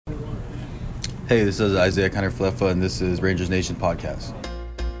Hey, this is Isaiah Kanner-Fleffa, and this is Rangers Nation Podcast.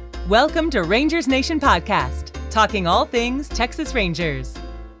 Welcome to Rangers Nation Podcast, talking all things Texas Rangers.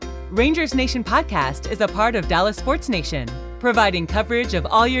 Rangers Nation Podcast is a part of Dallas Sports Nation, providing coverage of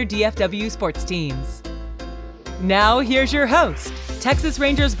all your DFW sports teams. Now, here's your host, Texas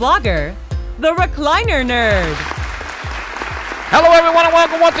Rangers blogger, the Recliner Nerd. Hello, everyone, and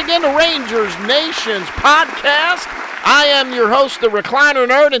welcome once again to Rangers Nation's Podcast. I am your host, the Recliner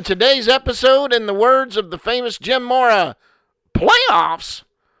Nerd, and today's episode, in the words of the famous Jim Mora, playoffs?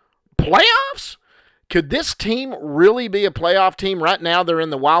 Playoffs? Could this team really be a playoff team? Right now, they're in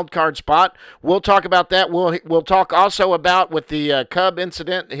the wild card spot. We'll talk about that. We'll talk also about, with the Cub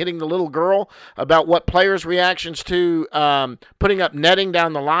incident hitting the little girl, about what players' reactions to putting up netting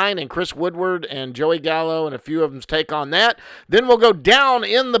down the line, and Chris Woodward and Joey Gallo and a few of them's take on that. Then we'll go down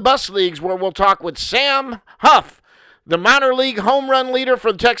in the bus leagues, where we'll talk with Sam Huff, the minor league home run leader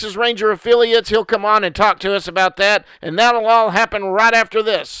for the Texas Ranger affiliates. He'll come on and talk to us about that, and that'll all happen right after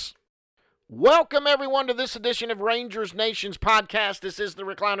this. Welcome, everyone, to this edition of Rangers Nation's Podcast. This is the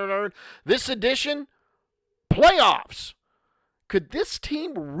Recliner Nerd. This edition, playoffs. Could this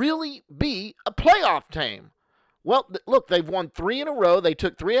team really be a playoff team? Well, look, they've won 3 in a row. They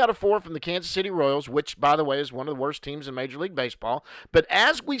took 3 out of 4 from the Kansas City Royals, which, by the way, is one of the worst teams in Major League Baseball. But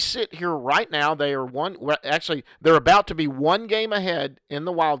as we sit here right now, they're about to be one game ahead in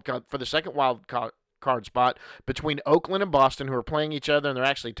the wild card for the second wild card spot between Oakland and Boston, who are playing each other, and they're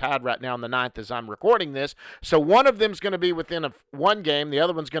actually tied right now in the 9th as I'm recording this. So one of them's going to be within one game. The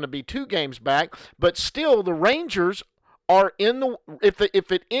other one's going to be 2 games back. But still, the Rangers are in the – if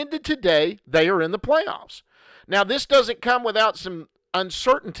it ended today, they are in the playoffs. Now, this doesn't come without some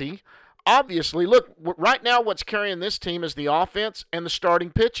uncertainty. Obviously, look, right now what's carrying this team is the offense and the starting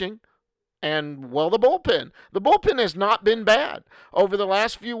pitching and, well, the bullpen. The bullpen has not been bad over the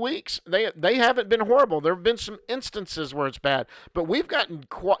last few weeks. They haven't been horrible. There have been some instances where it's bad. But we've gotten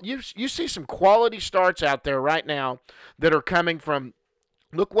you see some quality starts out there right now that are coming from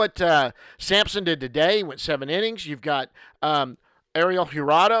 – look what Sampson did today. He went 7 innings. You've got Ariel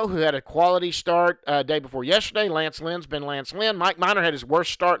Jurado, who had a quality start day before yesterday. Lance Lynn's been Lance Lynn. Mike Minor had his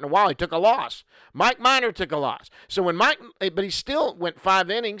worst start in a while. He took a loss. Mike Minor took a loss. So but he still went 5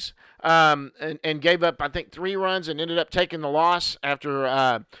 innings and gave up, I think, 3 runs and ended up taking the loss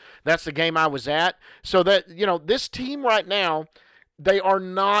after that's the game I was at. So that, this team right now, they are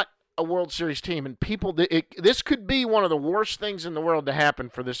not a World Series team, and this could be one of the worst things in the world to happen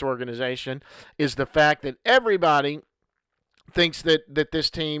for this organization, is the fact that everybody thinks that this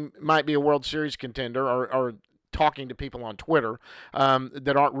team might be a World Series contender, or talking to people on Twitter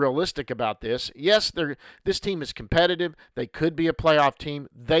that aren't realistic about this. Yes, this team is competitive. They could be a playoff team.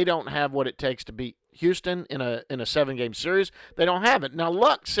 They don't have what it takes to beat Houston in a 7-game series. They don't have it. Now,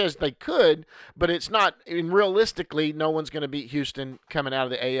 luck says they could, but it's not. Realistically, no one's going to beat Houston coming out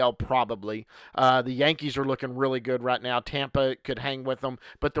of the AL probably. The Yankees are looking really good right now. Tampa could hang with them,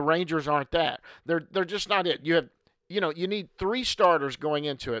 but the Rangers aren't that. They're just not it. You need 3 starters going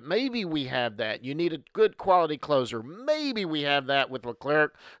into it. Maybe we have that. You need a good quality closer. Maybe we have that with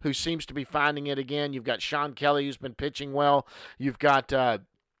Leclerc, who seems to be finding it again. You've got Sean Kelly, who's been pitching well. You've got, the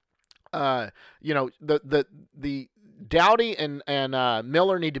Doughty and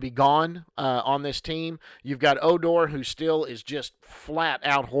Miller need to be gone on this team. You've got Odor, who still is just flat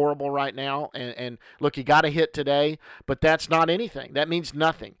out horrible right now. And look, he got a hit today, but that's not anything. That means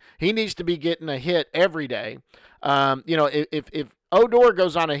nothing. He needs to be getting a hit every day. If Odor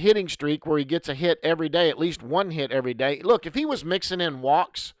goes on a hitting streak where he gets a hit every day, at least 1 hit every day. Look, if he was mixing in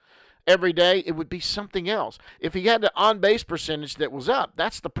walks every day, it would be something else. If he had the on-base percentage that was up,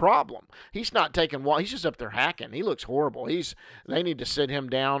 that's the problem. He's not taking walks. He's just up there hacking. He looks horrible. They need to sit him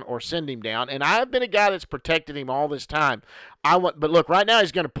down or send him down. And I've been a guy that's protected him all this time. But look, right now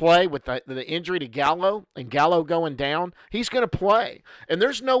he's going to play with the injury to Gallo, and Gallo going down. He's going to play, and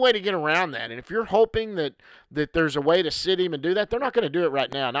there's no way to get around that. And if you're hoping that there's a way to sit him and do that, they're not going to do it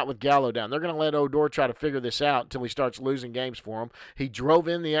right now, not with Gallo down. They're going to let Odor try to figure this out until he starts losing games for him. He drove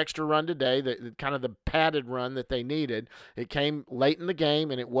in the extra run today, kind of the padded run that they needed. It came late in the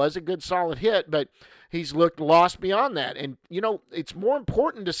game, and it was a good, solid hit, but he's looked lost beyond that. And, it's more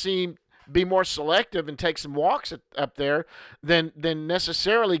important to see him be more selective and take some walks up there than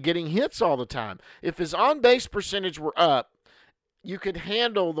necessarily getting hits all the time. If his on-base percentage were up, you could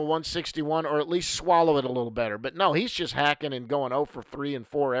handle the 161 or at least swallow it a little better. But no, he's just hacking and going 0 for 3 and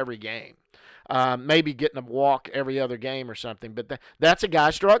 4 every game. Maybe getting a walk every other game or something. But that's a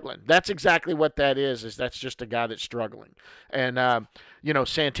guy struggling. That's exactly what that is that's just a guy that's struggling. And,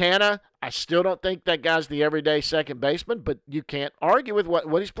 Santana, I still don't think that guy's the everyday second baseman, but you can't argue with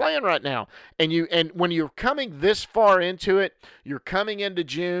what he's playing right now. And when you're coming this far into it, you're coming into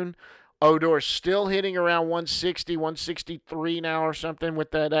June, Odor's still hitting around 160, 163 now or something with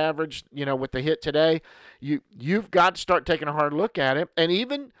that average, with the hit today. You've got to start taking a hard look at it. And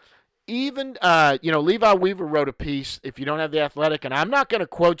even Levi Weaver wrote a piece, if you don't have The Athletic, and I'm not going to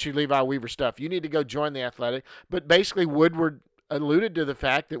quote you Levi Weaver stuff. You need to go join The Athletic. But basically Woodward alluded to the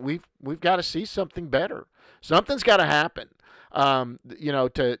fact that we've got to see something better. Something's got to happen.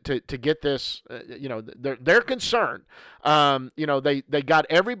 To get this, they're concerned. They got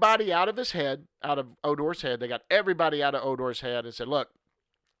everybody out of his head, out of Odor's head. They got everybody out of Odor's head and said, look,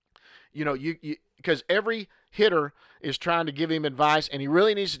 because every hitter is trying to give him advice, and he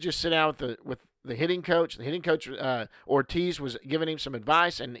really needs to just sit down with the hitting coach. The hitting coach, Ortiz, was giving him some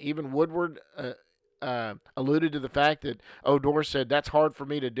advice, and even Woodward alluded to the fact that Odor said, that's hard for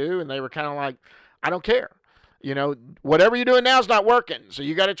me to do, and they were kind of like, I don't care. Whatever you're doing now is not working, so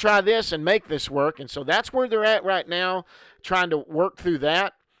you got to try this and make this work. And so that's where they're at right now, trying to work through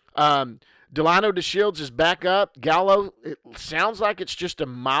that. Delano DeShields is back up. Gallo, it sounds like it's just a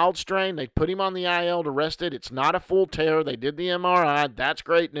mild strain. They put him on the IL to rest it. It's not a full tear. They did the MRI. That's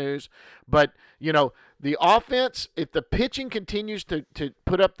great news. But, the offense, if the pitching continues to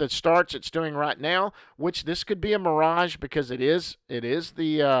put up the starts it's doing right now, which this could be a mirage because it is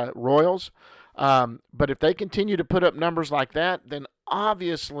the Royals. But if they continue to put up numbers like that, then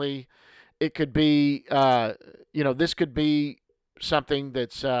obviously it could be, this could be something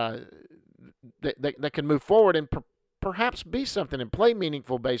that's that can move forward and perhaps be something and play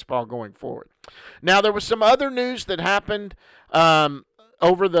meaningful baseball going forward. Now, there was some other news that happened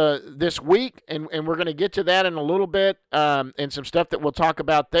over this week, and we're going to get to that in a little bit, and some stuff that we'll talk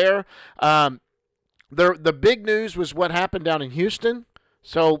about there. The big news was what happened down in Houston.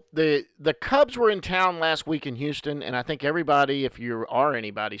 So the Cubs were in town last week in Houston, and I think everybody, if you are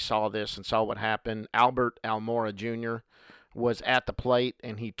anybody, saw this and saw what happened. Albert Almora Jr. was at the plate,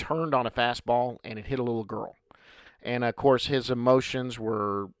 and he turned on a fastball, and it hit a little girl. And, of course, his emotions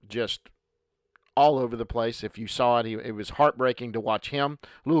were just all over the place. If you saw it, it was heartbreaking to watch him.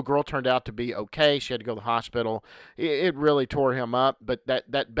 Little girl turned out to be okay. She had to go to the hospital. It really tore him up. But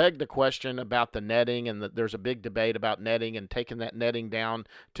that begged the question about the netting, and there's a big debate about netting and taking that netting down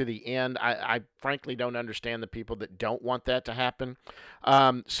to the end. I frankly don't understand the people that don't want that to happen.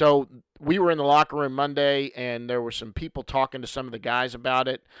 So we were in the locker room Monday, and there were some people talking to some of the guys about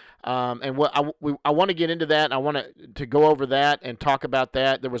it. And what I want to get into that, and I want to go over that and talk about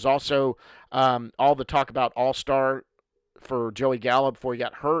that. There was also all the talk about All-Star for Joey Gallo before he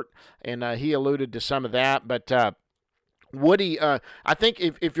got hurt, and he alluded to some of that. But Woody, I think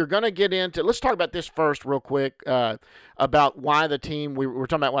if you're going to get into, let's talk about this first real quick, about why the team, we're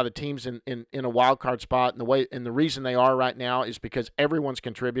talking about why the team's in a wild card spot, and the reason they are right now is because everyone's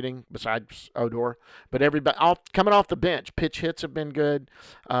contributing besides Odor, but everybody coming off the bench. Pitch hits have been good.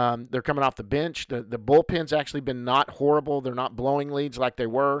 They're coming off the bench. The bullpen's actually been not horrible. They're not blowing leads like they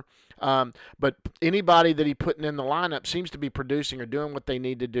were. But anybody that he's putting in the lineup seems to be producing or doing what they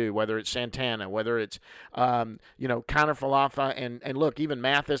need to do, whether it's Santana, whether it's, Connor Falafa, and look, even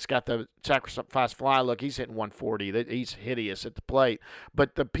Mathis got the sacrifice fly. Look, he's hitting 140. He's hideous at the plate.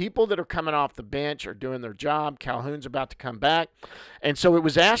 But the people that are coming off the bench are doing their job. Calhoun's about to come back. And so it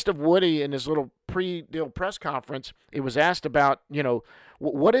was asked of Woody in his little pre-deal press conference, it was asked about,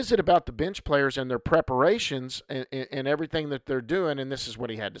 what is it about the bench players and their preparations and everything that they're doing, and this is what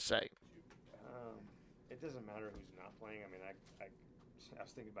he had to say. It doesn't matter who's not playing. I mean, I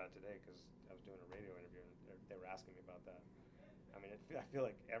was thinking about it today because I was doing a radio interview, and they were asking me about that. I mean, I feel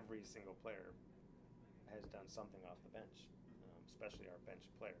like every single player has done something off the bench, especially our bench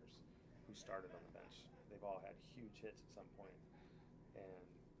players who started on the bench. They've all had huge hits at some point. And,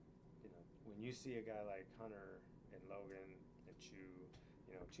 when you see a guy like Hunter and Logan and Chu,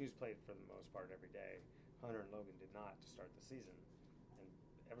 Chu's played for the most part every day. Hunter and Logan did not to start the season. And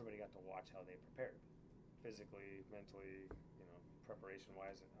everybody got to watch how they prepared. Physically, mentally,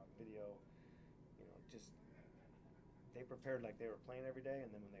 preparation-wise, and video, just they prepared like they were playing every day,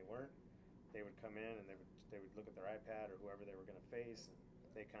 and then when they weren't, they would come in and they would look at their iPad or whoever they were going to face, and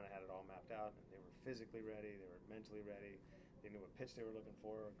they kind of had it all mapped out, and they were physically ready, they were mentally ready, they knew what pitch they were looking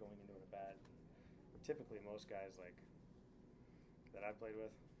for going into an at-bat. Typically, most guys like that I played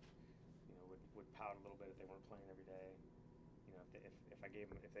with, would pout a little bit if they weren't playing every day. You know, if I gave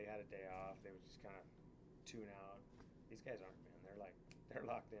them, if they had a day off, they would just kind of tune out. These guys aren't, man. They're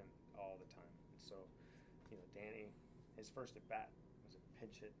locked in all the time. And so, you know, Danny, his first at bat was a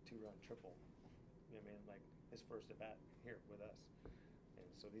pinch hit 2-run triple. You know what I mean? Like his first at bat here with us. And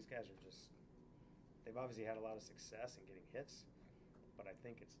so these guys are just, they've obviously had a lot of success in getting hits, but I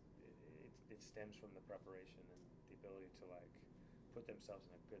think it stems from the preparation and the ability to like put themselves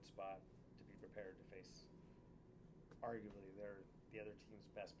in a good spot to be prepared to face arguably the other team's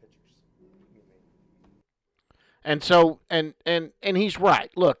best pitchers. You know what I mean? And so, and he's right.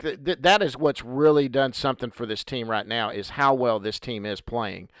 Look, that is what's really done something for this team right now is how well this team is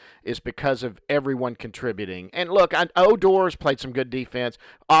playing is because of everyone contributing. And look, Odor's played some good defense.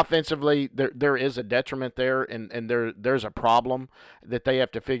 Offensively, there is a detriment there, and there's a problem that they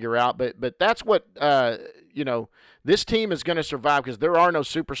have to figure out. But that's what you know, this team is going to survive because there are no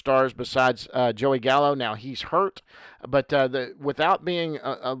superstars besides Joey Gallo. Now he's hurt, but without being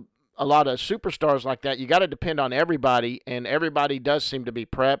a lot of superstars like that, you got to depend on everybody, and everybody does seem to be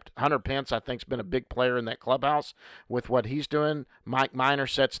prepped. Hunter Pence, I think, has been a big player in that clubhouse with what he's doing. Mike Minor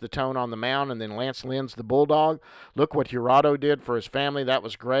sets the tone on the mound, and then Lance Lynn's the bulldog. Look what Jurado did for his family. That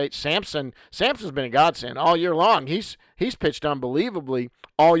was great. Samson's been a godsend all year long. He's pitched unbelievably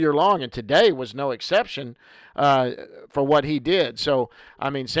all year long, and today was no exception for what he did. So,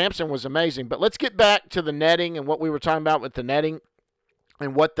 I mean, Samson was amazing. But let's get back to the netting and what we were talking about with the netting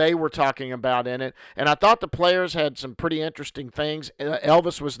and what they were talking about in it. And I thought the players had some pretty interesting things.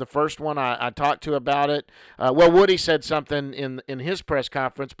 Elvis was the first one I talked to about it. Well, Woody said something in his press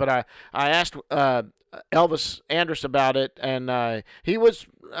conference, but I asked Elvis Andrus about it, and he was,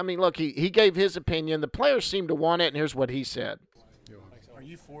 I mean, look, he gave his opinion. The players seemed to want it, and here's what he said. Are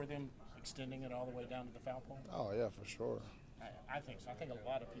you for them extending it all the way down to the foul pole? Oh, yeah, for sure. I think so. I think a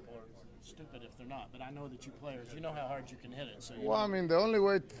lot of people are stupid if they're not, but I know that you players, you know how hard you can hit it. So well, I mean, the only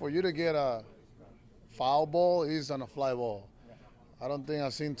way for you to get a foul ball is on a fly ball. I don't think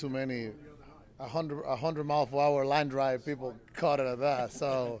I've seen too many 100 mile per hour line drive people caught it at that.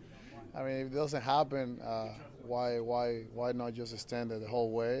 So, I mean, if it doesn't happen, why not just extend it the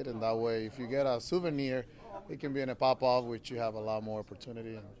whole way? And that way, if you get a souvenir, it can be in a pop off, which you have a lot more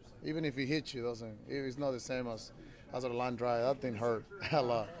opportunity. And even if he hits you, it's not the same as a line drive. That thing hurt a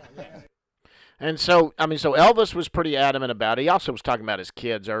lot. And so, I mean, so Elvis was pretty adamant about it. He also was talking about his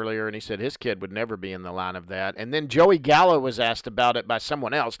kids earlier, and he said his kid would never be in the line of that. And then Joey Gallo was asked about it by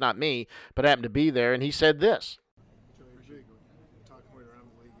someone else, not me, but happened to be there, and he said this. Joey, big talk point around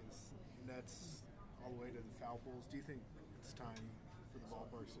the league is nets all the way to the foul poles. Do you think it's time for the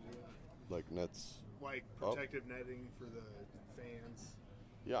ballparks to do that? Like nets? Like protective netting for the fans?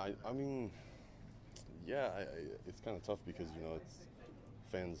 Yeah, I mean, yeah, it's kind of tough because, you know,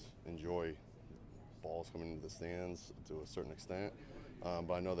 fans enjoy balls coming into the stands to a certain extent.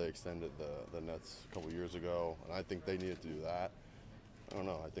 But I know they extended the nets a couple years ago, and I think they needed to do that. I don't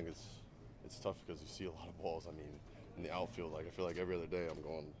know. I think it's tough because you see a lot of balls. I mean, in the outfield, like I feel like every other day I'm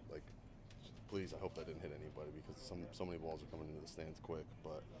going like, please, I hope that didn't hit anybody because so many balls are coming into the stands quick.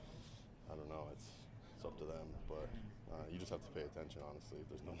 But I don't know. It's up to them. But you just have to pay attention, honestly, if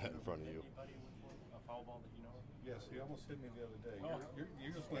there's no net in front of you. A foul ball that you know? Yes, he almost hit me the other day. You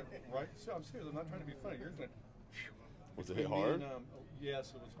just went right. So I'm serious. I'm not trying to be funny. Yours went. Was it hit hard?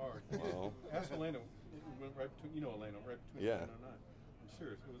 Yes, it was hard. Wow. Ask Elena. It went right between. You know Elena, right between. Yeah. 7 and 9. I'm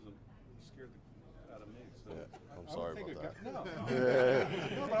serious. It scared the out of me. So Yeah, I'm sorry about that. No,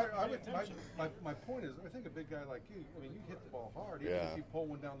 but my point is, I think a big guy like you. I mean, you hit the ball hard. Even if you pull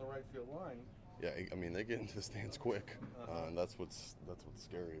one down the right field line. Yeah, I mean, they get into the stands quick, and that's what's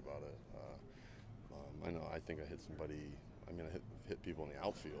scary about it. I know. I think I hit somebody. I mean, I hit people in the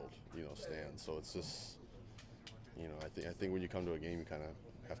outfield, you know, stands. So it's just, you know, I think when you come to a game, you kind of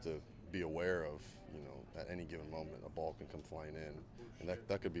have to be aware of, you know, at any given moment, a ball can come flying in, and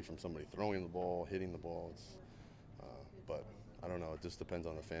that could be from somebody throwing the ball, hitting the ball. It's, but I don't know. It just depends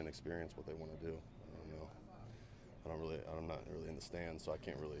on the fan experience, what they want to do. I don't know. I'm not really in the stands, so I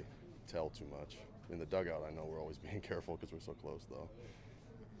can't really tell too much. In the dugout, I know we're always being careful because we're so close, though.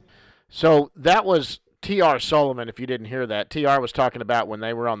 So that was T.R. Sullivan, if you didn't hear that. T.R. was talking about when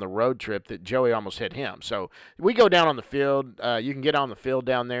they were on the road trip that Joey almost hit him. So we go down on the field. You can get on the field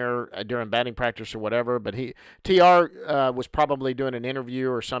down there during batting practice or whatever, but T.R. Was probably doing an interview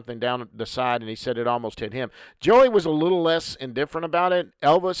or something down the side, and he said it almost hit him. Joey was a little less indifferent about it.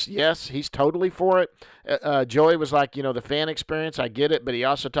 Elvis, yes, he's totally for it. Joey was like, you know, the fan experience, I get it, but he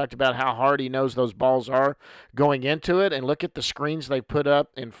also talked about how hard he knows those balls are going into it, and look at the screens they put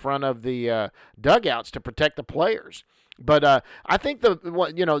up in front of the dugouts to protect the players. But I think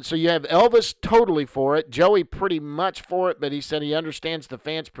so you have Elvis totally for it, Joey pretty much for it, but he said he understands the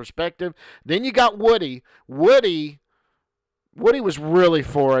fans' perspective. Then you got Woody. Woody was really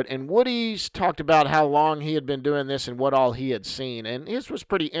for it, and Woody's talked about how long he had been doing this and what all he had seen, and his was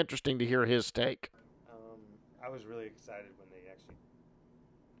pretty interesting to hear his take. I was really excited when they actually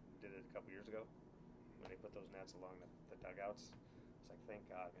did it a couple years ago, when they put those nets along the dugouts. It's like, thank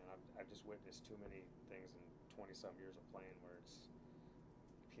God, man. I've just witnessed too many things in 20-some years of playing where it's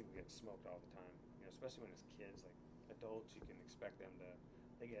people get smoked all the time. You know, especially when it's kids. Like adults, you can expect them to.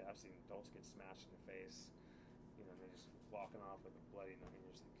 I've seen adults get smashed in the face. You know, they're just walking off with a bloody nose. And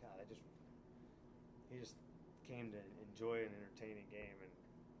you're just like, God, he just came to enjoy an entertaining game and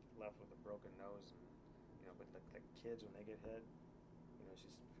left with a broken nose. And, you know, but the kids, when they get hit, you know, it's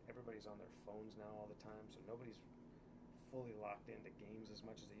just everybody's on their phones now all the time, so nobody's fully locked into games as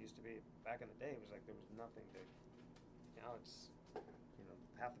much as they used to be. Back in the day, it was like there was nothing to. Now it's, you know,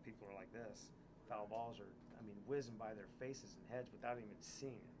 half the people are like this. Foul balls are, whizzing by their faces and heads without even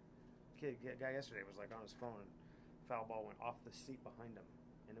seeing it. Guy yesterday was like on his phone, and foul ball went off the seat behind him,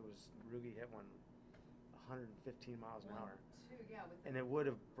 and it was Rugi hit one 115 miles an hour. And it would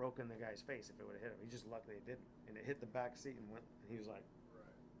have broken the guy's face if it would have hit him. He just luckily it didn't, and it hit the back seat and went. And he was like,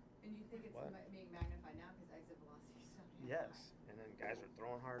 And you think it's being magnified now because exit velocity is so high? yes. And then guys are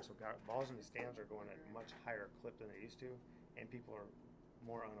throwing hard, so balls in the stands are going at a much higher clip than they used to, and people are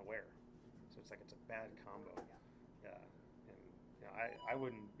more unaware. So it's like it's a bad combo. Yeah. And you know, I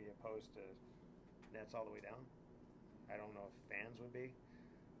wouldn't be opposed to nets all the way down. I don't know if fans would be,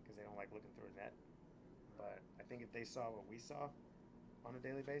 because they don't like looking through a net. But I think if they saw what we saw on a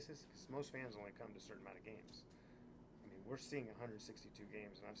daily basis, because most fans only come to a certain amount of games. I mean, we're seeing 162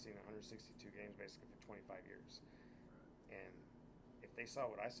 games, and I've seen 162 games basically for 25 years. And if they saw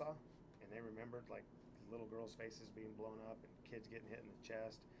what I saw, and they remembered like little girls' faces being blown up and kids getting hit in the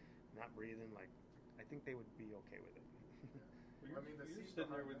chest, not breathing, like, I think they would be okay with it. Well, you're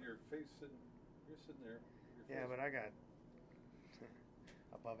sitting there with your face sitting. You're sitting there. Yeah, but I got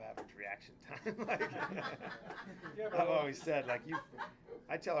above average reaction time. Like, I've always said, like,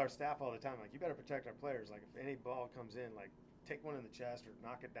 I tell our staff all the time, like, you better protect our players. Like, if any ball comes in, like, take one in the chest or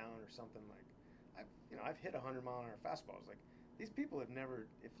knock it down or something. Like, I've hit 100-mile-an-hour fastballs. Like, these people have never.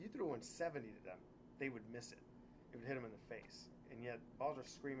 If you threw 170 to them, they would miss it. It would hit them in the face. And yet, balls are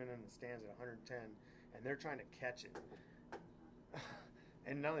screaming in the stands at 110, and they're trying to catch it.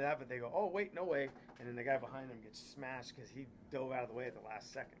 And not only that, but they go, oh, wait, no way. And then the guy behind them gets smashed because he dove out of the way at the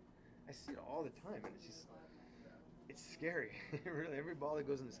last second. I see it all the time, and it's scary. Really, every ball that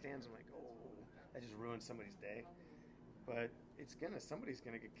goes in the stands, I'm like, oh, that just ruined somebody's day. But somebody's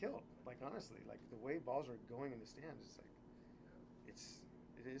going to get killed. Like, honestly, like, the way balls are going in the stands, it's like,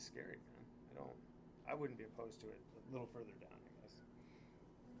 it is scary, man. I wouldn't be opposed to it a little further down, I guess.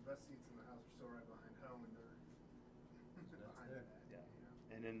 The best seats in the house are still right behind home, and they're behind that. Yeah.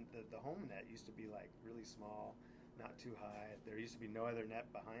 And then the home net used to be like really small, not too high. There used to be no other net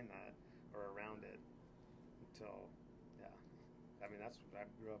behind that or around it until, yeah. I mean, I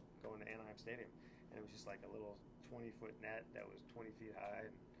grew up going to Anaheim Stadium, and it was just like a little 20-foot net that was 20 feet high,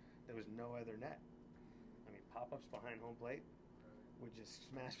 and there was no other net. I mean, pop-ups behind home plate would just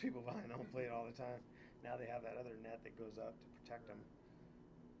smash people behind home plate all the time. Now they have that other net that goes up to protect them.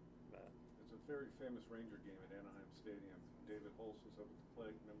 But it's a very famous Ranger game at Anaheim Stadium. David Holtz was up at the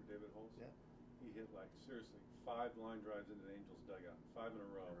plate. Remember David Holtz? Yeah. He hit, like, seriously, 5 line drives into the Angels' dugout. 5 in a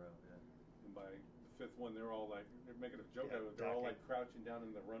row. Yeah. And by the 5th one, they're all like, they're making a joke out of it. They're all like crouching down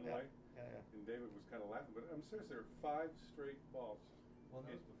in the runway. Yeah. And David was kind of laughing. But I'm serious, there were 5 straight balls. Well,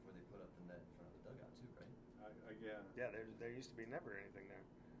 that was before they put up the net in front of the dugout, too, right? Yeah. Yeah, there used to be never anything there.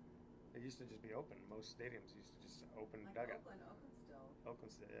 It used to just be open. Most stadiums used to just open like dugout.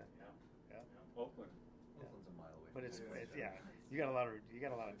 Oakland still. Yeah. Oakland. Oakland's a mile away. But it's yeah. You got a lot of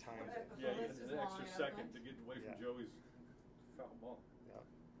time. Yeah, you had an extra second to get away from Joey's foul ball. Yeah.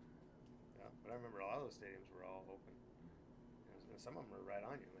 But I remember a lot of those stadiums were all open. And some of them were right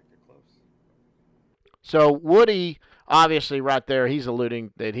on you, like they're close. So Woody, obviously, right there, he's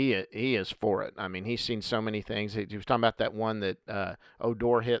alluding that he is for it. I mean, he's seen so many things. He was talking about that one that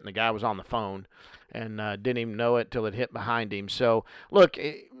Odor hit, and the guy was on the phone and didn't even know it till it hit behind him. So, look,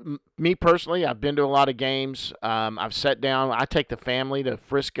 me personally, I've been to a lot of games. I've sat down. I take the family to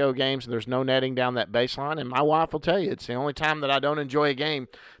Frisco games, and there's no netting down that baseline. And my wife will tell you it's the only time that I don't enjoy a game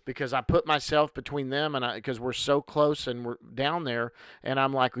because I put myself between them and because we're so close and we're down there. And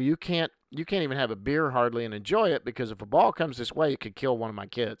I'm like, well, you can't even have a beer hardly and enjoy it because if a ball comes this way, it could kill one of my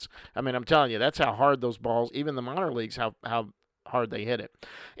kids. I mean, I'm telling you, that's how hard those balls, even the minor leagues, how hard they hit it.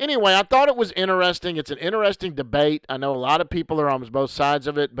 Anyway, I thought it was interesting. It's an interesting debate. I know a lot of people are on both sides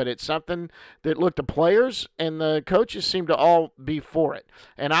of it, but it's something that, look, the players and the coaches seem to all be for it.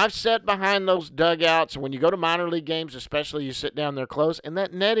 And I've sat behind those dugouts, and when you go to minor league games, especially, you sit down there close, and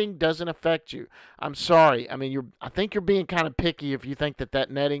that netting doesn't affect you. I'm sorry. I mean, I think you're being kind of picky if you think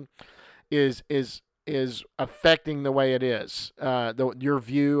that netting is affecting the way it is, your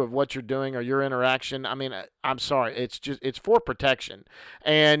view of what you're doing or your interaction. I mean, I'm sorry. It's for protection.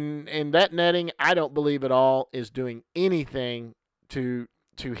 And that netting, I don't believe at all is doing anything to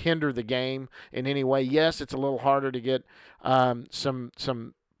hinder the game in any way. Yes, it's a little harder to get some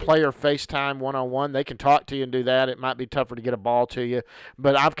player FaceTime one-on-one. They can talk to you and do that. It might be tougher to get a ball to you.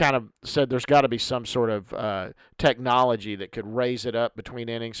 But I've kind of said there's got to be some sort of technology that could raise it up between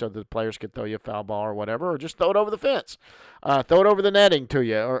innings so the players could throw you a foul ball or whatever, or just throw it over the fence. Throw it over the netting to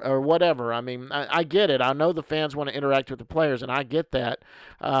you or whatever. I mean, I get it. I know the fans want to interact with the players, and I get that.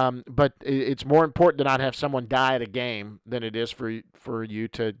 But it's more important to not have someone die at a game than it is for you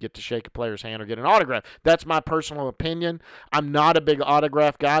to get to shake a player's hand or get an autograph. That's my personal opinion. I'm not a big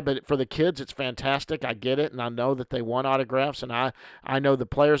autograph guy, but for the kids, it's fantastic. I get it, and I know that they want autographs, and I know the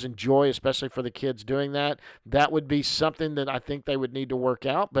players enjoy, especially for the kids, doing that. That would be something that I think they would need to work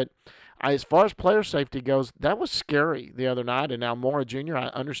out. But as far as player safety goes, that was scary the other night, and Almora Jr., I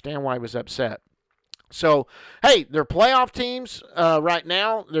understand why he was upset. So, hey, they're playoff teams right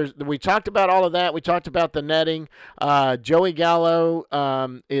now. We talked about all of that. We talked about the netting. Joey Gallo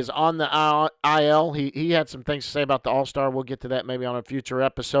is on the IL. He had some things to say about the All-Star. We'll get to that maybe on a future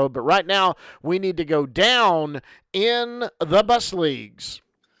episode. But right now, we need to go down in the bus leagues.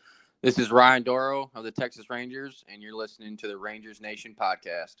 This is Ryan Doro of the Texas Rangers, and you're listening to the Rangers Nation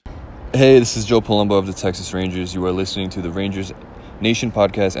podcast. Hey, this is Joe Palumbo of the Texas Rangers. You are listening to the Rangers Nation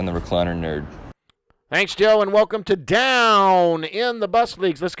podcast and the Recliner Nerd. Thanks, Joe, and welcome to Down in the Bus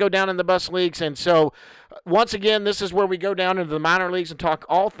Leagues. Let's go down in the bus leagues. And so, once again, this is where we go down into the minor leagues and talk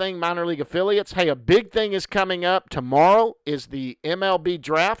all thing minor league affiliates. Hey, a big thing is coming up. Tomorrow is the MLB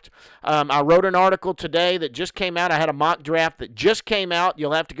draft. I wrote an article today that just came out. I had a mock draft that just came out.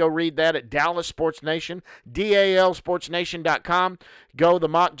 You'll have to go read that at Dallas Sports Nation, DALSportsNation.com. Go the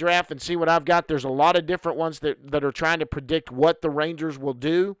mock draft and see what I've got. There's a lot of different ones that are trying to predict what the Rangers will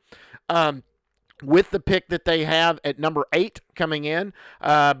do. With the pick that they have at number 8 coming in.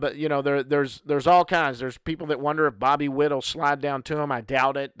 But, you know, there's all kinds. There's people that wonder if Bobby Witt will slide down to him. I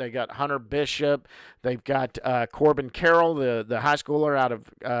doubt it. They got Hunter Bishop. They've got Corbin Carroll, the high schooler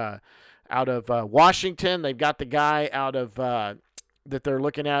out of Washington. They've got the guy out of that they're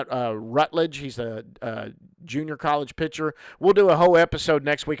looking at, Rutledge. He's a junior college pitcher. We'll do a whole episode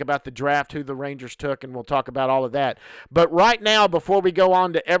next week about the draft, who the Rangers took, and we'll talk about all of that. But right now, before we go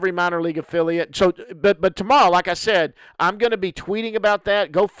on to every minor league affiliate, but tomorrow, like I said, I'm going to be tweeting about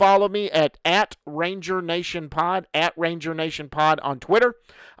that. Go follow me at Ranger Nation Pod, at Ranger Nation Pod on Twitter.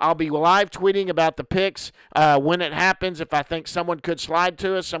 I'll be live tweeting about the picks when it happens. If I think someone could slide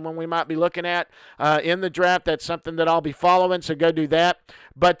to us, someone we might be looking at in the draft, that's something that I'll be following, so go do that.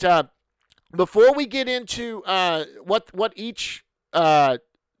 But before we get into what each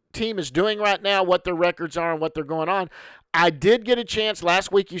team is doing right now, what their records are, and what they're going on, I did get a chance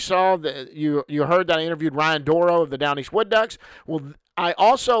last week. You saw that you heard that I interviewed Ryan Doro of the Down East Wood Ducks. Well, I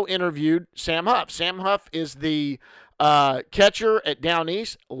also interviewed Sam Huff. Sam Huff is the catcher at Down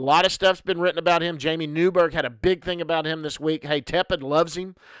East. A lot of stuff's been written about him. Jamie Newberg had a big thing about him this week. Hey, Tepid loves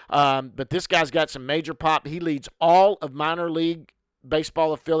him, but this guy's got some major pop. He leads all of minor league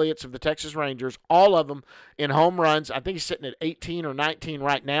baseball affiliates of the Texas Rangers, all of them in home runs. I think he's sitting at 18 or 19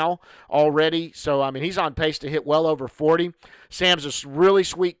 right now already. So, I mean, he's on pace to hit well over 40. Sam's a really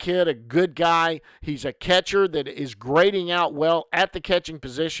sweet kid, a good guy. He's a catcher that is grading out well at the catching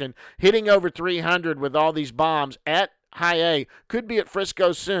position, hitting over 300 with all these bombs at high A. Could be at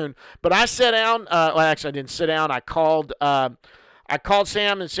Frisco soon. But I sat down. Actually, I didn't sit down. I called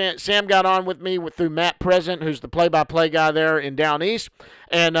Sam, and Sam got on with me through Matt Present, who's the play-by-play guy there in Down East.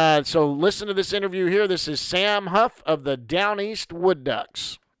 And so listen to this interview here. This is Sam Huff of the Down East Wood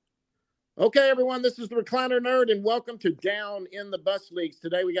Ducks. Okay, everyone, this is the Recliner Nerd, and welcome to Down in the Bus Leagues.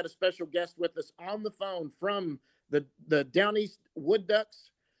 Today we got a special guest with us on the phone from the Down East Wood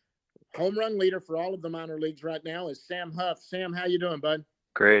Ducks. Home run leader for all of the minor leagues right now is Sam Huff. Sam, how you doing, bud?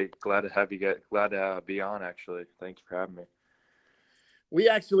 Great. Glad to have you get. Glad to be on, actually. Thank you for having me. We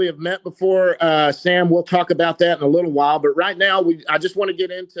actually have met before, Sam. We'll talk about that in a little while. But right now, I just want to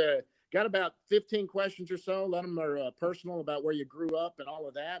get into, got about 15 questions or so. Let them are personal about where you grew up and all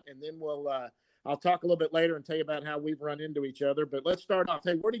of that. And then I'll talk a little bit later and tell you about how we've run into each other. But let's start off.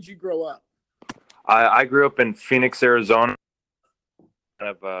 Hey, where did you grow up? I grew up in Phoenix, Arizona.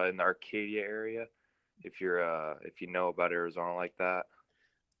 kind of in the Arcadia area. If you know about Arizona like that.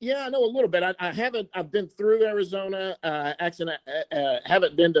 Yeah, I know a little bit. I haven't. I've been through Arizona. Actually,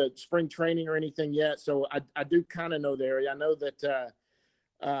 haven't been to spring training or anything yet. So I do kind of know the area. I know that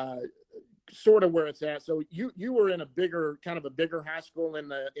sort of where it's at. So you were in a bigger high school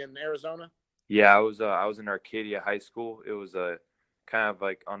in Arizona. Yeah, I was in Arcadia High School. It was a kind of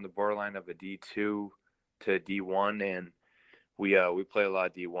like on the borderline of a D2 to D1, and we play a lot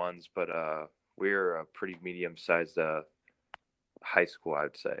of D1s, but we're a pretty medium sized high school,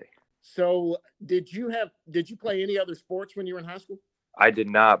 I'd say. So did you play any other sports when you were in high school? I did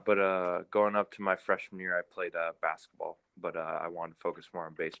not, but going up to my freshman year, I played basketball, but I wanted to focus more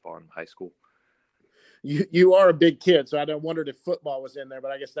on baseball in high school. You are a big kid, so I wondered if football was in there,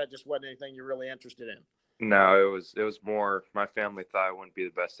 but I guess that just wasn't anything you're really interested in. No, it was more my family thought it wouldn't be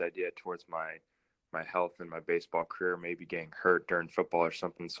the best idea towards my health and my baseball career, maybe getting hurt during football or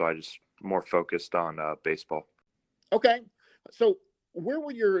something. So I just more focused on baseball. Okay. So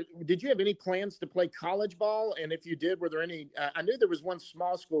did you have any plans to play college ball? And if you did, were there any, I knew there was one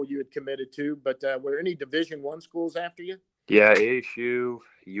small school you had committed to, but were any Division I schools after you? Yeah, ASU,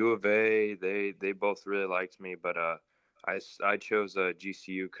 U of A, they both really liked me, but I chose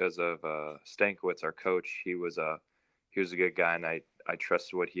GCU because of Stankiewicz, our coach. He was a good guy, and I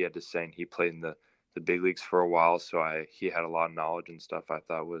trusted what he had to say, and he played in the big leagues for a while, so he had a lot of knowledge and stuff I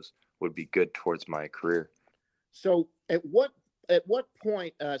thought would be good towards my career. So at what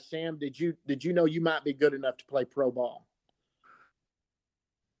point, Sam, did you know you might be good enough to play pro ball?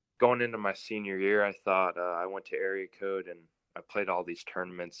 Going into my senior year, I thought I went to area code and I played all these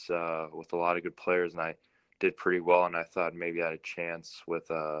tournaments with a lot of good players, and I did pretty well. And I thought maybe I had a chance with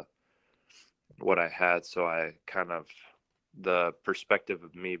what I had. So I the perspective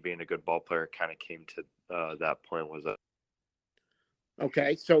of me being a good ball player kind of came to that point was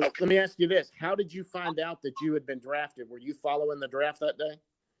Okay, so let me ask you this. How did you find out that you had been drafted? Were you following the draft that day?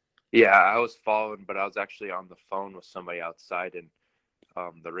 Yeah, I was following, but I was actually on the phone with somebody outside, and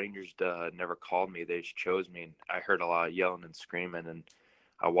the Rangers never called me. They just chose me, and I heard a lot of yelling and screaming, and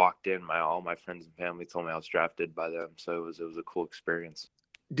I walked in. All my friends and family told me I was drafted by them, so it was a cool experience.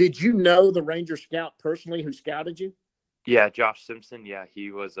 Did you know the Ranger scout personally who scouted you? Yeah, Josh Simpson. Yeah,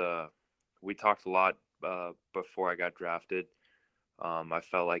 he was we talked a lot before I got drafted. I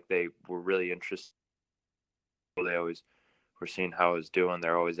felt like they were really interested. They always were seeing how I was doing.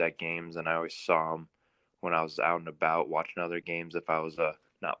 They're always at games, and I always saw them when I was out and about watching other games if I was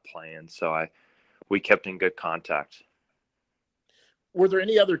not playing. So we kept in good contact. Were there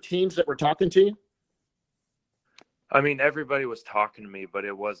any other teams that were talking to you? I mean, everybody was talking to me, but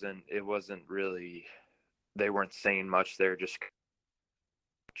it wasn't really, they weren't saying much. They were just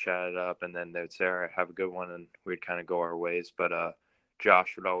chatted up, and then they'd say, all right, have a good one, and we'd kind of go our ways. But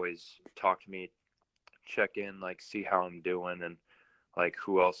Josh would always talk to me, check in, like see how I'm doing, and like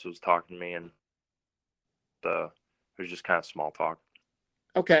who else was talking to me, and it was just kind of small talk.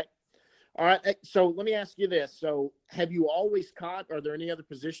 Okay. All right. So let me ask you this. So have you always caught? Are there any other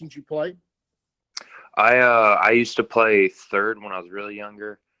positions you play? I used to play third when I was really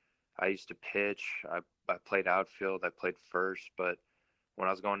younger. I used to pitch. I played outfield. I played first, but when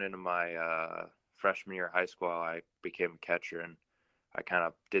I was going into my freshman year of high school, I became a catcher, and I kind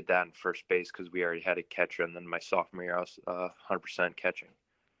of did that in first base because we already had a catcher. And then my sophomore year, I was 100% catching.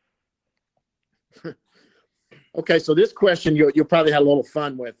 Okay, so this question you'll probably have a little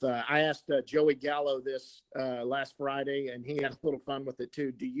fun with. I asked Joey Gallo this last Friday, and he had a little fun with it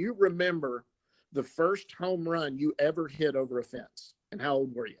too. Do you remember the first home run you ever hit over a fence, and how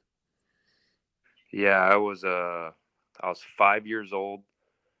old were you? Yeah, I was 5 years old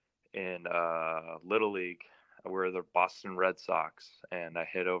in Little League. We're the Boston Red Sox, and I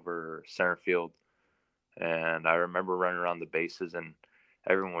hit over center field. And I remember running around the bases, and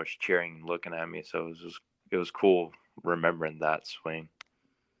everyone was cheering and looking at me. So it was cool remembering that swing.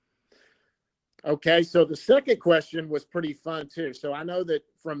 Okay, so the second question was pretty fun too. So I know that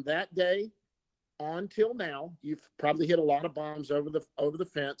from that day on till now, you've probably hit a lot of bombs over the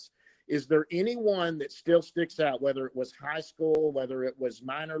fence. Is there anyone that still sticks out, whether it was high school, whether it was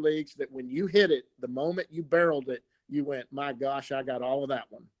minor leagues, that when you hit it, the moment you barreled it, you went, my gosh, I got all of that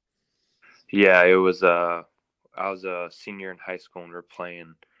one? Yeah, it was I was a senior in high school, and we were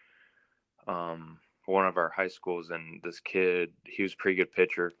playing one of our high schools, and this kid, he was a pretty good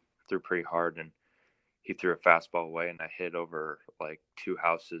pitcher, threw pretty hard, and he threw a fastball away, and I hit over like 2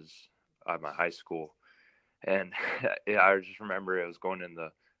 houses at my high school. And I just remember it was going in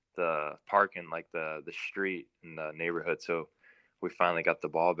the parking, like the street in the neighborhood. So we finally got the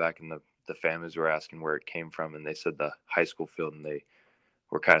ball back, and the families were asking where it came from, and they said the high school field, and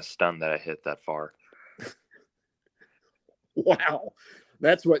were kind of stunned that I hit that far. Wow.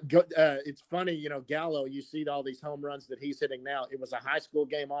 That's what it's funny, you know, Gallo, you see all these home runs that he's hitting now. It was a high school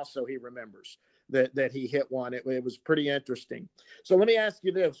game also he remembers that he hit one. It was pretty interesting. So let me ask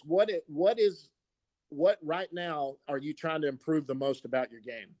you this. What right now are you trying to improve the most about your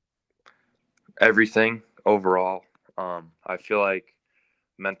game? Everything overall. I feel like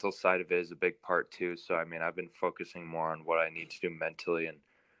mental side of it is a big part too. So, I mean, I've been focusing more on what I need to do mentally and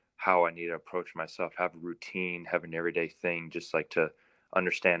how I need to approach myself, have a routine, have an everyday thing, just like to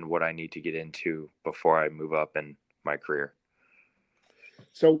understand what I need to get into before I move up in my career.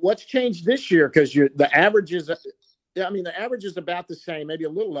 So what's changed this year? Because the average is about the same, maybe a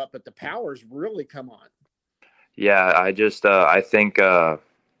little up, but the power's really come on. Yeah, I think kind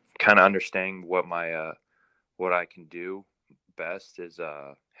of understanding what what I can do best is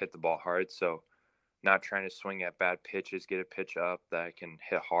hit the ball hard. So not trying to swing at bad pitches, get a pitch up that I can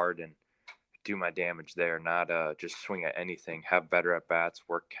hit hard and do my damage there, not just swing at anything, have better at bats,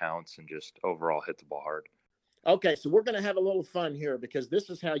 work counts, and just overall hit the ball hard. Okay, so we're going to have a little fun here because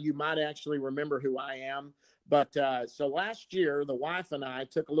this is how you might actually remember who I am. But so last year, the wife and I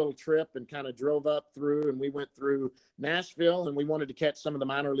took a little trip and kind of drove up through, and we went through Nashville, and we wanted to catch some of the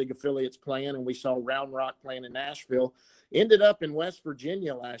minor league affiliates playing, and we saw Round Rock playing in Nashville. Ended up in West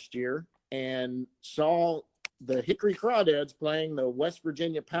Virginia last year and saw the Hickory Crawdads playing the West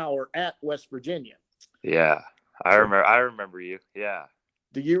Virginia Power at West Virginia. Yeah, I remember you. Yeah.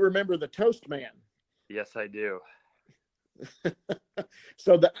 Do you remember the Toast Man? Yes, I do.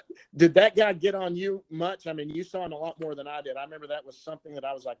 So did that guy get on you much? I mean, you saw him a lot more than I did. I remember that was something that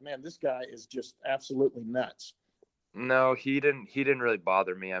I was like, man, this guy is just absolutely nuts. No, he didn't really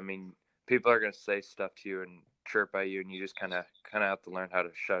bother me. I mean, people are going to say stuff to you and chirp at you, and you just kind of have to learn how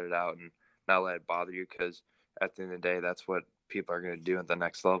to shut it out and not let it bother you, because at the end of the day, that's what people are going to do at the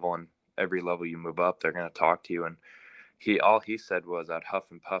next level. And every level you move up, they're going to talk to you. And all he said was I'd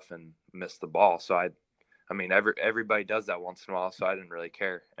huff and puff and miss the ball. So I mean, everybody does that once in a while, so I didn't really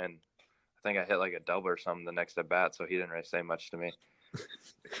care. And I think I hit like a double or something the next at bat, so he didn't really say much to me.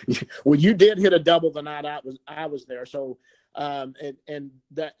 Well, you did hit a double the night I was there. So and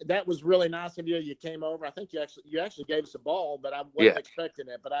that was really nice of you. You came over. I think you actually gave us a ball, but I wasn't expecting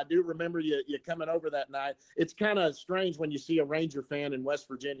it. But I do remember you coming over that night. It's kind of strange when you see a Ranger fan in West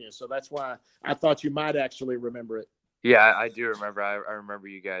Virginia, so that's why I thought you might actually remember it. Yeah, I do remember. I remember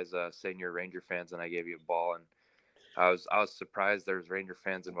you guys saying you're Ranger fans, and I gave you a ball, and I was surprised there was Ranger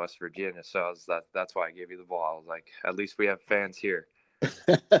fans in West Virginia. So that's why I gave you the ball. I was like, at least we have fans here.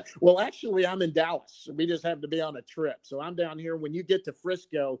 Well, actually, I'm in Dallas. We just have to be on a trip. So I'm down here. When you get to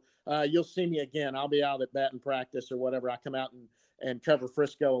Frisco, you'll see me again. I'll be out at batting practice or whatever. I come out and cover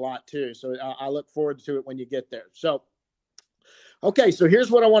Frisco a lot too. So I look forward to it when you get there. So, okay, so here's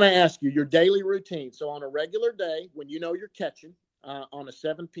what I want to ask you, your daily routine. So on a regular day, when you know you're catching on a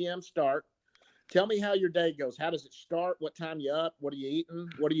 7 p.m. start, tell me how your day goes. How does it start? What time you up? What are you eating?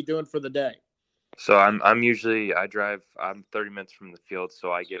 What are you doing for the day? So I'm 30 minutes from the field,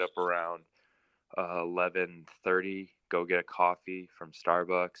 so I get up around 11:30, go get a coffee from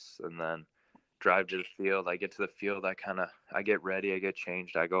Starbucks, and then drive to the field. I get to the field, I get ready, I get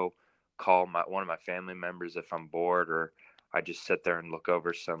changed, I go call one of my family members if I'm bored, or I just sit there and look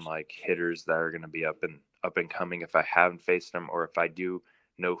over some like hitters that are going to be up and coming if I haven't faced them, or if I do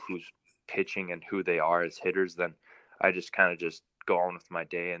know who's pitching and who they are as hitters, then I just kind of just go on with my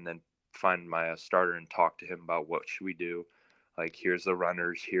day and then find my starter and talk to him about what should we do. Like, here's the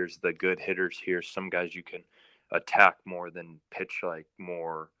runners, here's the good hitters, here's some guys you can attack more than pitch like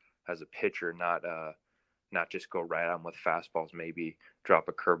more as a pitcher, not just go right on with fastballs, maybe drop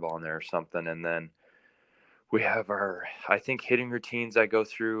a curveball in there or something. And then we have our, I think, hitting routines I go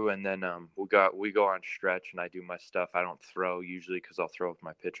through, and then we go on stretch and I do my stuff. I don't throw usually because I'll throw with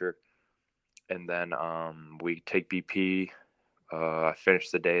my pitcher. And then we take BP. I finish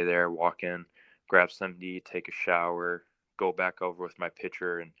the day there, walk in, grab something to eat, take a shower, go back over with my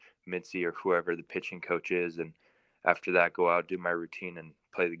pitcher and Mincy or whoever the pitching coach is. And after that, go out, do my routine and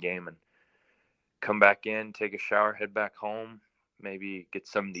play the game, and come back in, take a shower, head back home, maybe get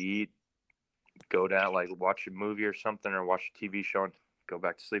something to eat, go down, like watch a movie or something, or watch a TV show and go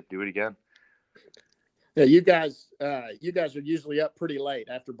back to sleep, do it again. Yeah, you guys are usually up pretty late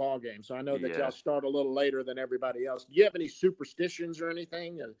after ball games, so I know that y'all start a little later than everybody else. Do you have any superstitions or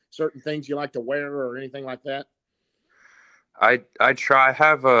anything, certain things you like to wear or anything like that? I try.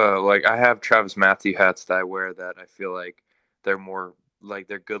 I have Travis Matthew hats that I wear that I feel like they're more like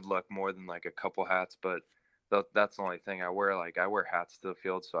they're good luck more than like a couple hats, but that's the only thing I wear. Like, I wear hats to the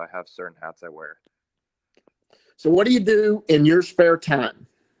field, so I have certain hats I wear. So what do you do in your spare time?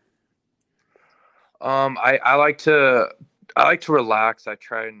 I like to relax. I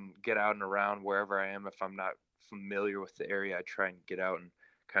try and get out and around wherever I am. If I'm not familiar with the area, I try and get out and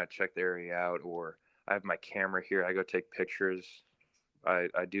kind of check the area out. Or I have my camera here. I go take pictures. I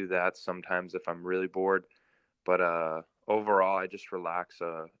do that sometimes if I'm really bored. But overall, I just relax.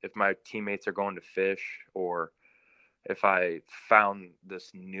 If my teammates are going to fish, or if I found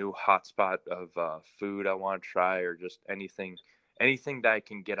this new hotspot of food I want to try, or just anything that I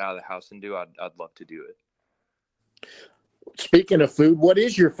can get out of the house and do, I'd love to do it. Speaking of food, what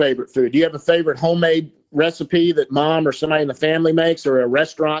is your favorite food? Do you have a favorite homemade recipe that mom or somebody in the family makes, or a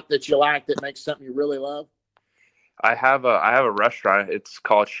restaurant that you like that makes something you really love? I have a restaurant. It's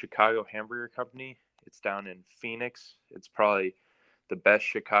called Chicago Hamburger Company. It's down in Phoenix. It's probably the best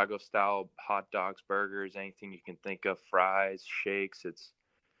Chicago style hot dogs, burgers, anything you can think of, fries, shakes.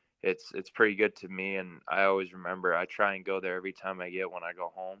 It's pretty good to me, and I always remember I try and go there every time I get when I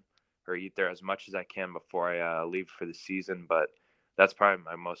go home, or eat there as much as I can before I leave for the season. But that's probably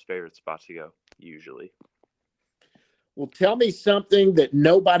my most favorite spot to go usually. Well, tell me something that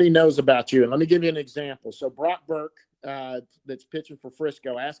nobody knows about you, and let me give you an example. So Brock Burke, that's pitching for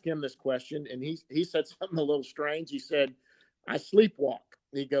Frisco, asked him this question, and he said something a little strange. He said, "I sleepwalk."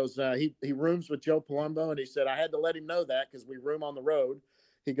 He goes, he rooms with Joe Palumbo, and he said, "I had to let him know that because we room on the road."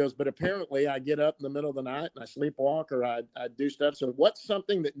 He goes, "But apparently I get up in the middle of the night and I sleepwalk, or I do stuff." So what's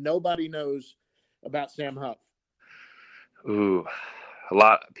something that nobody knows about Sam Huff? Ooh, a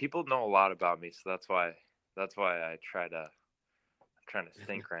lot. People know a lot about me, so that's why I'm trying to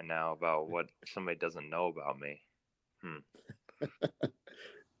think right now about what somebody doesn't know about me.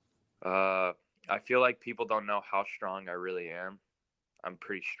 I feel like people don't know how strong I really am. I'm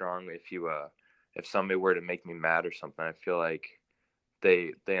pretty strong. If somebody were to make me mad or something, I feel like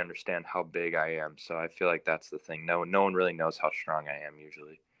they understand how big I am. So I feel like that's the thing. No one really knows how strong I am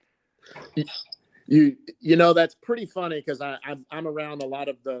usually. You know, that's pretty funny because I'm around a lot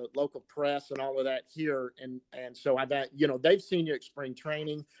of the local press and all of that here, and so they've seen you at spring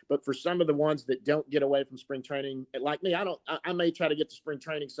training, but for some of the ones that don't get away from spring training, like me, I may try to get to spring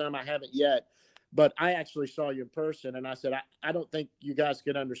training some, I haven't yet, but I actually saw you in person, and I said I don't think you guys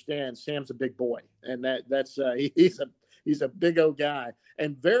could understand. Sam's a big boy, and he's a big old guy,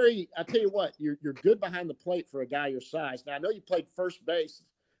 and I tell you what, you're good behind the plate for a guy your size. Now I know you played first base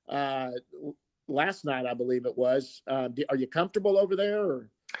last night, I believe it was. Are you comfortable over there? Or?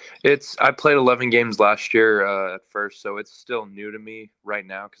 I played 11 games last year at first, so it's still new to me right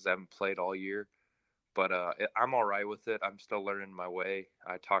now because I haven't played all year. But I'm all right with it. I'm still learning my way.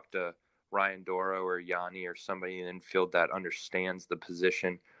 I talked to Ryan Doro or Yanni or somebody in the infield that understands the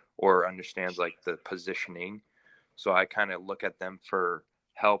position or understands like the positioning. So I kind of look at them for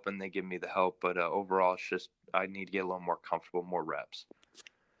help, and they give me the help. But overall, it's just I need to get a little more comfortable, more reps.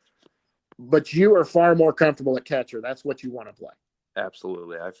 But you are far more comfortable at catcher. That's what you want to play.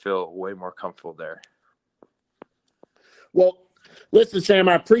 Absolutely. I feel way more comfortable there. Well, listen, Sam,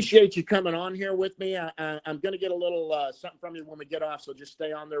 I appreciate you coming on here with me. I'm going to get a little something from you when we get off, so just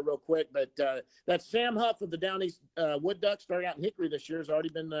stay on there real quick. But that's Sam Huff of the Down East Wood Ducks. Started out in Hickory this year. Has already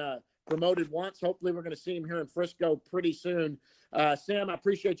been promoted once. Hopefully we're going to see him here in Frisco pretty soon. Sam, I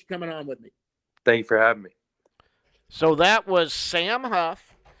appreciate you coming on with me. Thank you for having me. So that was Sam Huff.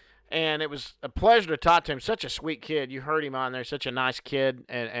 And it was a pleasure to talk to him. Such a sweet kid. You heard him on there. Such a nice kid,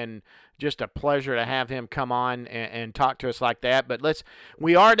 and just a pleasure to have him come on and talk to us like that. But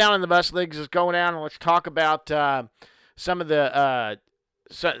we are down in the bus leagues. Let's go down and let's talk about some of the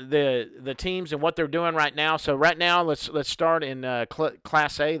teams and what they're doing right now. So right now, let's start in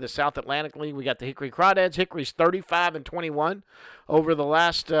Class A, the South Atlantic League. We got the Hickory Crawdads. Hickory's 35-21 over the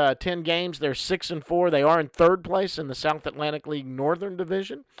last 10 games. They're 6-4. They are in third place in the South Atlantic League Northern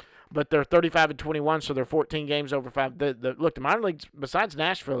Division. But they're 35-21, so they're 14 games over 5. Look, the minor leagues, besides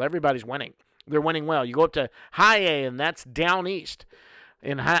Nashville, everybody's winning. They're winning well. You go up to High A, and that's down east.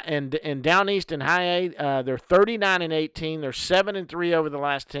 In down east and High A, they're 39-18. They're 7-3 over the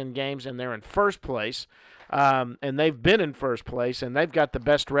last 10 games, and they're in first place. And they've been in first place, and they've got the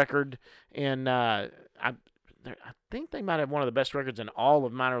best record in I think they might have one of the best records in all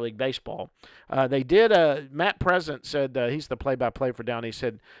of minor league baseball. They did. Matt Present said he's the play-by-play for Down East.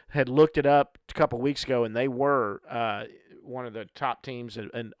 Had looked it up a couple of weeks ago, and they were one of the top teams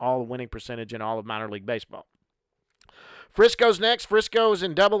in all the winning percentage in all of minor league baseball. Frisco's next. Frisco's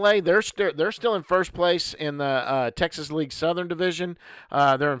in Double-A. They're still in first place in the Texas League Southern Division.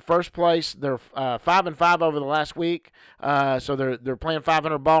 They're in first place. They're 5-5 over the last week. So they're playing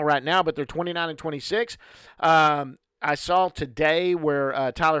 500 ball right now, but they're 29-26. I saw today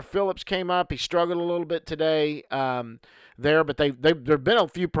where Tyler Phillips came up. He struggled a little bit today. there, but there have been a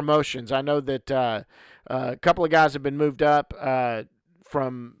few promotions. I know that a couple of guys have been moved up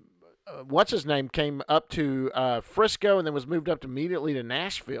from what's his name came up to Frisco and then was moved up immediately to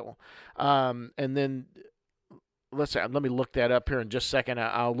Nashville, and then. Let me look that up here in just a second.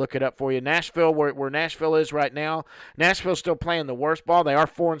 I'll look it up for you. Nashville, where Nashville is right now, Nashville's still playing the worst ball. They are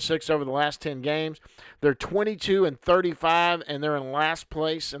 4-6 over the last 10 games. They're 22-35, and they're in last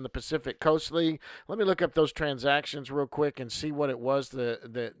place in the Pacific Coast League. Let me look up those transactions real quick and see what it was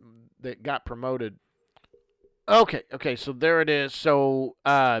that got promoted. Okay, so there it is. So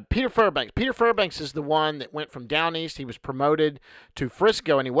Peter Fairbanks is the one that went from down east. He was promoted to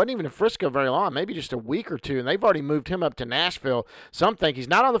Frisco, and he wasn't even in Frisco very long, maybe just a week or two, and they've already moved him up to Nashville. Some think he's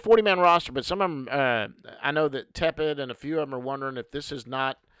not on the 40-man roster, but some of them, I know that Tepid and a few of them are wondering if this is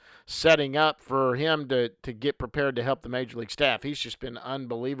not setting up for him to get prepared to help the Major League staff. He's just been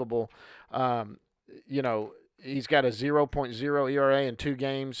unbelievable. He's got a 0.0 ERA in 2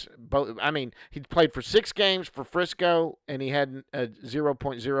 games. He played for 6 games for Frisco, and he had a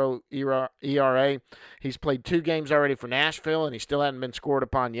 0.0 ERA. He's played 2 games already for Nashville, and he still hasn't been scored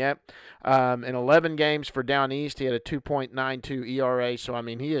upon yet. In 11 games for Down East, he had a 2.92 ERA. So,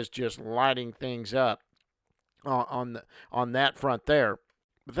 he is just lighting things up on that front there.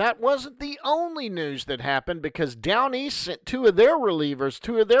 But that wasn't the only news that happened, because Down East sent 2 of their relievers,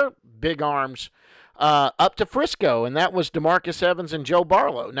 2 of their big arms, up to Frisco, and that was DeMarcus Evans and Joe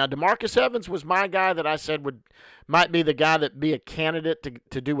Barlow. Now, DeMarcus Evans was my guy that I said might be the guy that be a candidate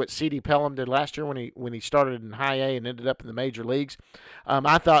to do what C.D. Pelham did last year when he started in High A and ended up in the major leagues.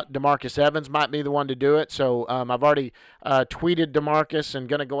 I thought DeMarcus Evans might be the one to do it, so I've already tweeted DeMarcus and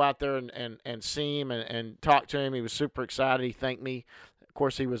going to go out there and see him and talk to him. He was super excited. He thanked me. Of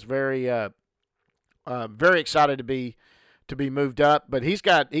course, he was very excited to be moved up, but he's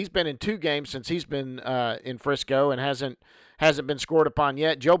been in 2 games since he's been in Frisco and hasn't been scored upon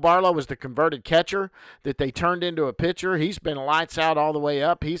yet. Joe Barlow was the converted catcher that they turned into a pitcher. He's been lights out all the way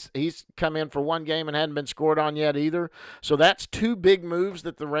up. He's come in for 1 game and hadn't been scored on yet either. So that's 2 big moves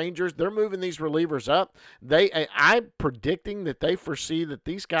that the Rangers, they're moving these relievers up. I'm predicting that they foresee that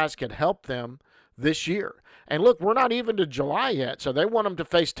these guys could help them this year. And look, we're not even to July yet, so they want them to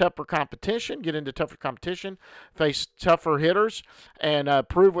face tougher competition, get into tougher competition, face tougher hitters, and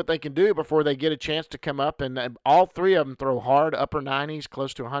prove what they can do before they get a chance to come up. And all 3 of them throw hard, upper 90s,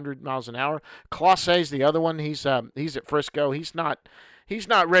 close to 100 miles an hour. Clase's the other one. He's at Frisco. He's not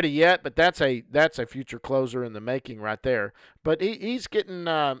ready yet, but that's a future closer in the making right there. But he's getting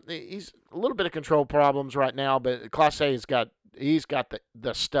he's a little bit of control problems right now, but Clase he's got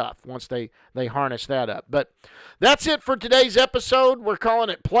the stuff once they harness that up. But that's it for today's episode. We're calling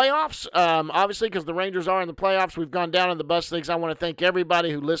it playoffs, obviously, because the Rangers are in the playoffs. We've gone down in the bus leagues. I want to thank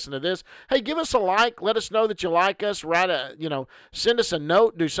everybody who listened to this. Hey, give us a like. Let us know that you like us. Send us a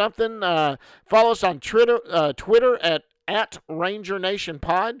note. Do something. Follow us on Twitter at Ranger Nation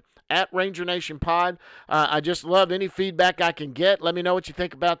Pod. At Ranger Nation Pod. I just love any feedback I can get. Let me know what you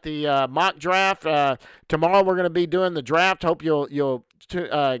think about the mock draft. Tomorrow we're going to be doing the draft. Hope you'll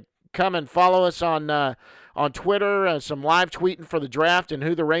come and follow us on Twitter. Some live tweeting for the draft and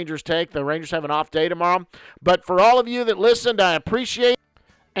who the Rangers take. The Rangers have an off day tomorrow. But for all of you that listened, I appreciate it.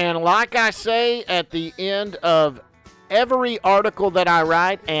 And like I say at the end of every article that I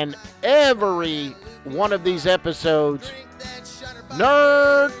write and every one of these episodes,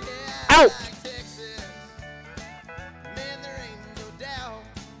 nerd out!